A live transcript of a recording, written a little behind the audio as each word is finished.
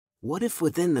What if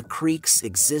within the creeks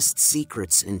exist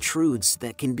secrets and truths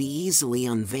that can be easily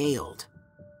unveiled?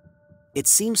 It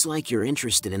seems like you're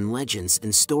interested in legends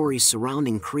and stories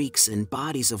surrounding creeks and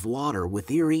bodies of water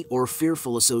with eerie or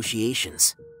fearful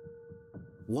associations.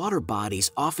 Water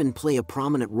bodies often play a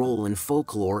prominent role in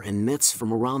folklore and myths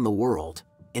from around the world,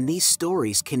 and these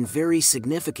stories can vary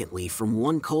significantly from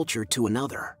one culture to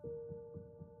another.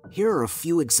 Here are a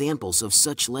few examples of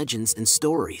such legends and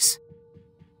stories.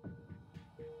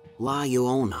 La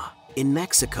Llorona. In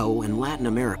Mexico and Latin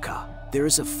America, there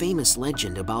is a famous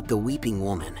legend about the Weeping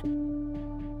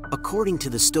Woman. According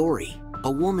to the story, a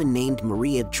woman named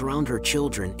Maria drowned her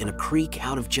children in a creek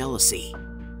out of jealousy.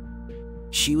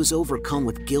 She was overcome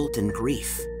with guilt and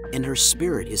grief, and her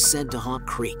spirit is said to haunt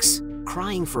creeks,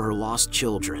 crying for her lost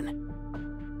children.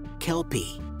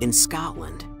 Kelpie. In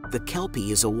Scotland, the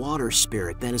Kelpie is a water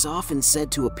spirit that is often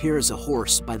said to appear as a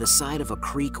horse by the side of a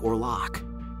creek or loch.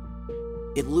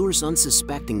 It lures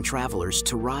unsuspecting travelers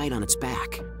to ride on its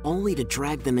back, only to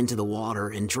drag them into the water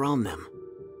and drown them.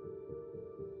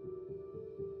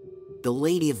 The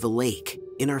Lady of the Lake.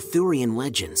 In Arthurian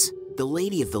legends, the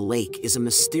Lady of the Lake is a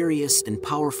mysterious and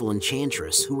powerful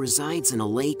enchantress who resides in a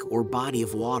lake or body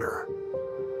of water.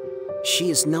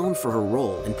 She is known for her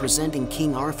role in presenting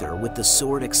King Arthur with the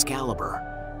sword Excalibur.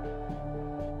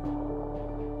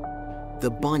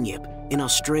 The Bunyip. In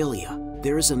Australia,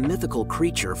 there is a mythical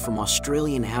creature from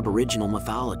Australian Aboriginal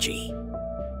mythology.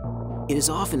 It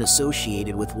is often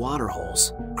associated with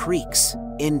waterholes, creeks,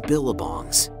 and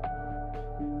billabongs.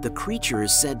 The creature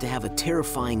is said to have a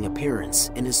terrifying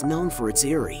appearance and is known for its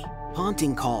eerie,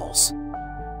 haunting calls.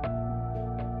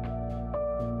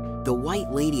 The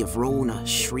White Lady of Rona,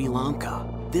 Sri Lanka.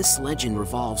 This legend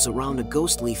revolves around a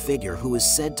ghostly figure who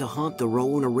is said to haunt the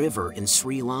Rona River in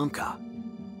Sri Lanka.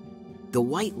 The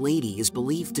White Lady is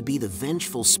believed to be the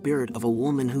vengeful spirit of a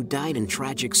woman who died in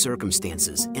tragic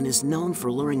circumstances and is known for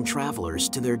luring travelers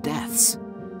to their deaths.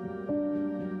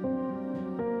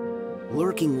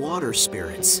 Lurking water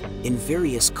spirits. In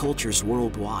various cultures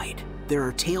worldwide, there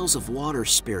are tales of water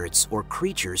spirits or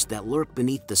creatures that lurk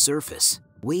beneath the surface,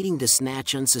 waiting to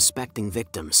snatch unsuspecting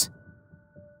victims.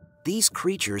 These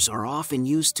creatures are often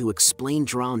used to explain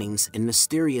drownings and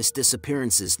mysterious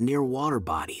disappearances near water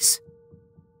bodies.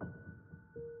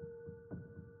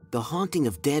 The Haunting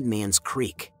of Dead Man's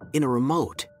Creek. In a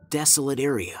remote, desolate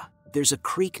area, there's a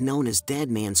creek known as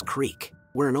Dead Man's Creek,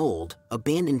 where an old,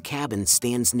 abandoned cabin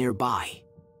stands nearby.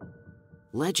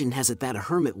 Legend has it that a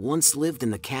hermit once lived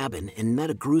in the cabin and met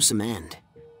a gruesome end.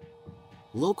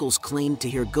 Locals claim to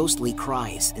hear ghostly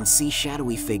cries and see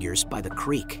shadowy figures by the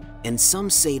creek, and some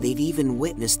say they've even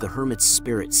witnessed the hermit's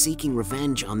spirit seeking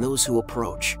revenge on those who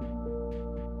approach.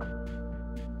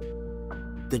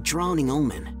 The Drowning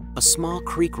Omen. A small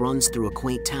creek runs through a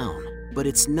quaint town, but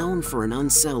it's known for an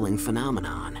unsettling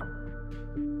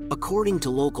phenomenon. According to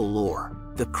local lore,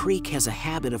 the creek has a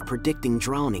habit of predicting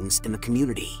drownings in the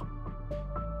community.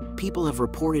 People have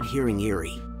reported hearing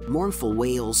eerie, mournful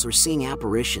wails or seeing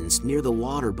apparitions near the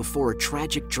water before a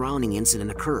tragic drowning incident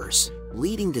occurs,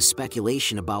 leading to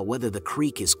speculation about whether the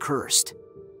creek is cursed.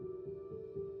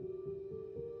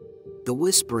 The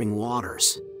Whispering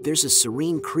Waters. There's a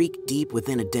serene creek deep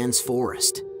within a dense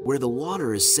forest, where the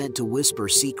water is said to whisper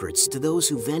secrets to those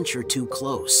who venture too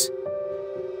close.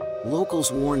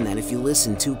 Locals warn that if you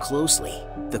listen too closely,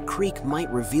 the creek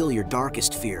might reveal your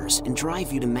darkest fears and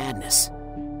drive you to madness.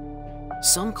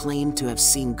 Some claim to have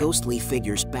seen ghostly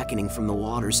figures beckoning from the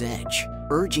water's edge,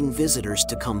 urging visitors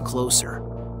to come closer.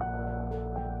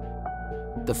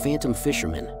 The Phantom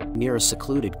Fisherman. Near a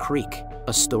secluded creek,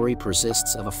 a story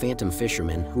persists of a phantom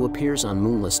fisherman who appears on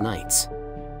moonless nights.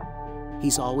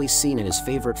 He's always seen at his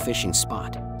favorite fishing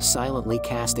spot, silently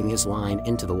casting his line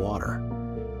into the water.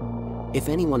 If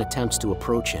anyone attempts to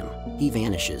approach him, he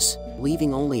vanishes,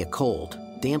 leaving only a cold,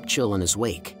 damp chill in his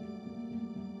wake.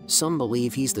 Some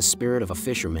believe he's the spirit of a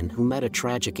fisherman who met a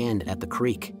tragic end at the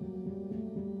creek.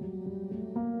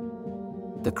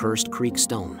 The Cursed Creek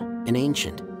Stone. An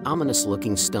ancient,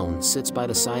 ominous-looking stone sits by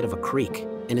the side of a creek,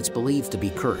 and it's believed to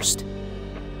be cursed.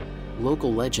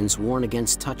 Local legends warn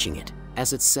against touching it,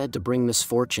 as it's said to bring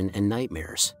misfortune and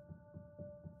nightmares.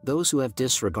 Those who have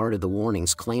disregarded the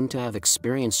warnings claim to have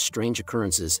experienced strange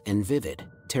occurrences and vivid,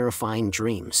 terrifying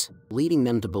dreams, leading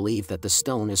them to believe that the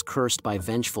stone is cursed by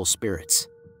vengeful spirits.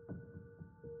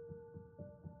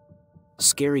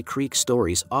 Scary creek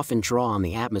stories often draw on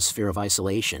the atmosphere of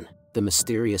isolation, the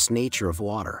mysterious nature of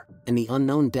water, and the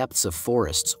unknown depths of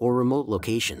forests or remote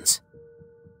locations.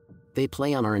 They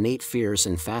play on our innate fears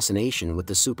and fascination with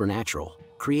the supernatural,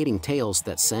 creating tales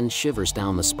that send shivers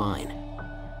down the spine.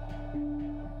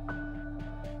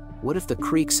 What if the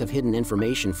creeks have hidden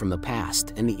information from the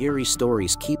past and the eerie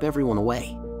stories keep everyone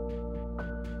away?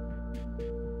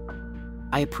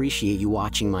 I appreciate you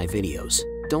watching my videos.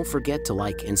 Don't forget to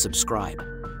like and subscribe.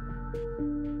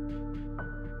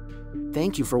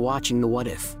 Thank you for watching The What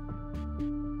If.